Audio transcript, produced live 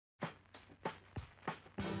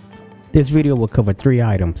This video will cover 3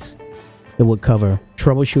 items. It will cover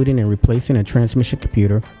troubleshooting and replacing a transmission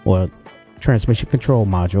computer or transmission control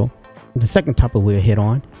module. The second topic we'll hit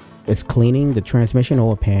on is cleaning the transmission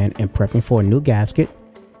oil pan and prepping for a new gasket.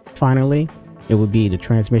 Finally, it will be the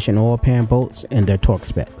transmission oil pan bolts and their torque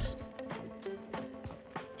specs.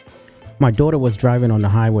 My daughter was driving on the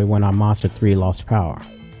highway when our Mazda 3 lost power.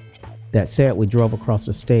 That said, we drove across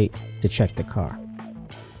the state to check the car.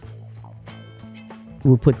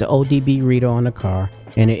 We put the ODB reader on the car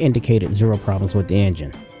and it indicated 0 problems with the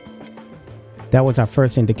engine. That was our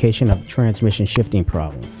first indication of transmission shifting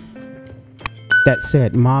problems. That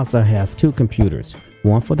said, Mazda has 2 computers,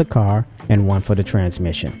 one for the car and one for the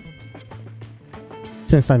transmission.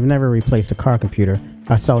 Since I've never replaced a car computer,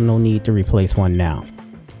 I saw no need to replace one now.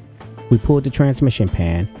 We pulled the transmission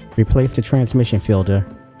pan, replaced the transmission filter,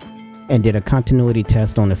 and did a continuity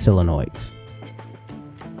test on the solenoids.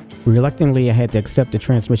 Reluctantly, I had to accept the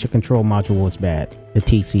transmission control module was bad, the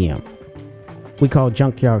TCM. We called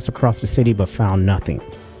junkyards across the city but found nothing.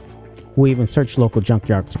 We even searched local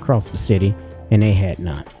junkyards across the city and they had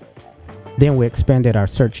none. Then we expanded our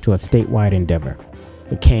search to a statewide endeavor.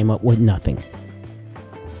 It came up with nothing.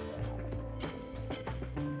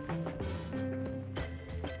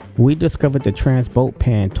 We discovered the trans bolt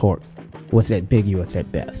pan torque was ambiguous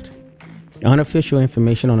at best. Unofficial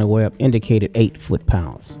information on the web indicated 8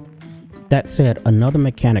 foot-pounds. That said, another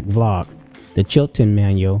mechanic vlogged the Chilton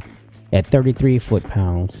manual at 33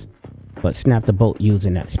 foot-pounds, but snapped the bolt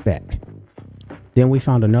using that spec. Then we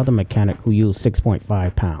found another mechanic who used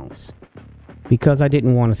 6.5 pounds. Because I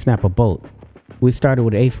didn't want to snap a bolt, we started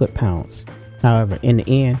with 8 foot-pounds. However, in the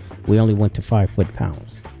end, we only went to 5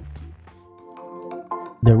 foot-pounds.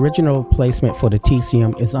 The original placement for the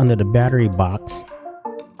TCM is under the battery box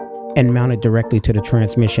and mounted directly to the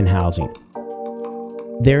transmission housing.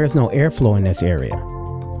 There is no airflow in this area.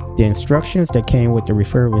 The instructions that came with the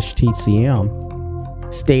refurbished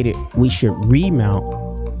TCM stated we should remount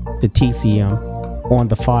the TCM on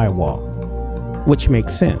the firewall, which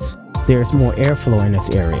makes sense. There's more airflow in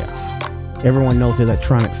this area. Everyone knows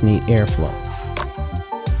electronics need airflow.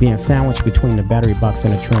 Being sandwiched between the battery box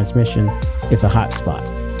and the transmission is a hot spot.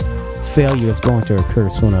 Failure is going to occur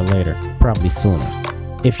sooner or later, probably sooner.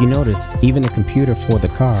 If you notice, even the computer for the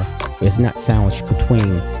car is not sandwiched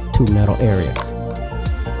between 2 metal areas.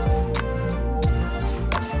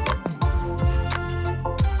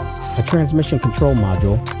 A transmission control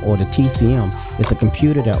module, or the TCM, is a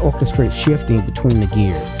computer that orchestrates shifting between the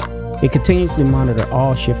gears. It continuously monitors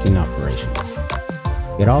all shifting operations.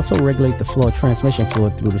 It also regulates the flow of transmission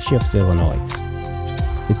fluid through the shift solenoids.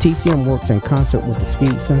 The TCM works in concert with the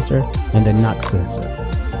speed sensor and the knock sensor.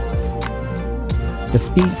 The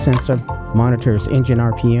speed sensor monitors engine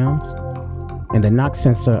RPMs, and the knock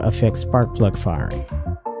sensor affects spark plug firing.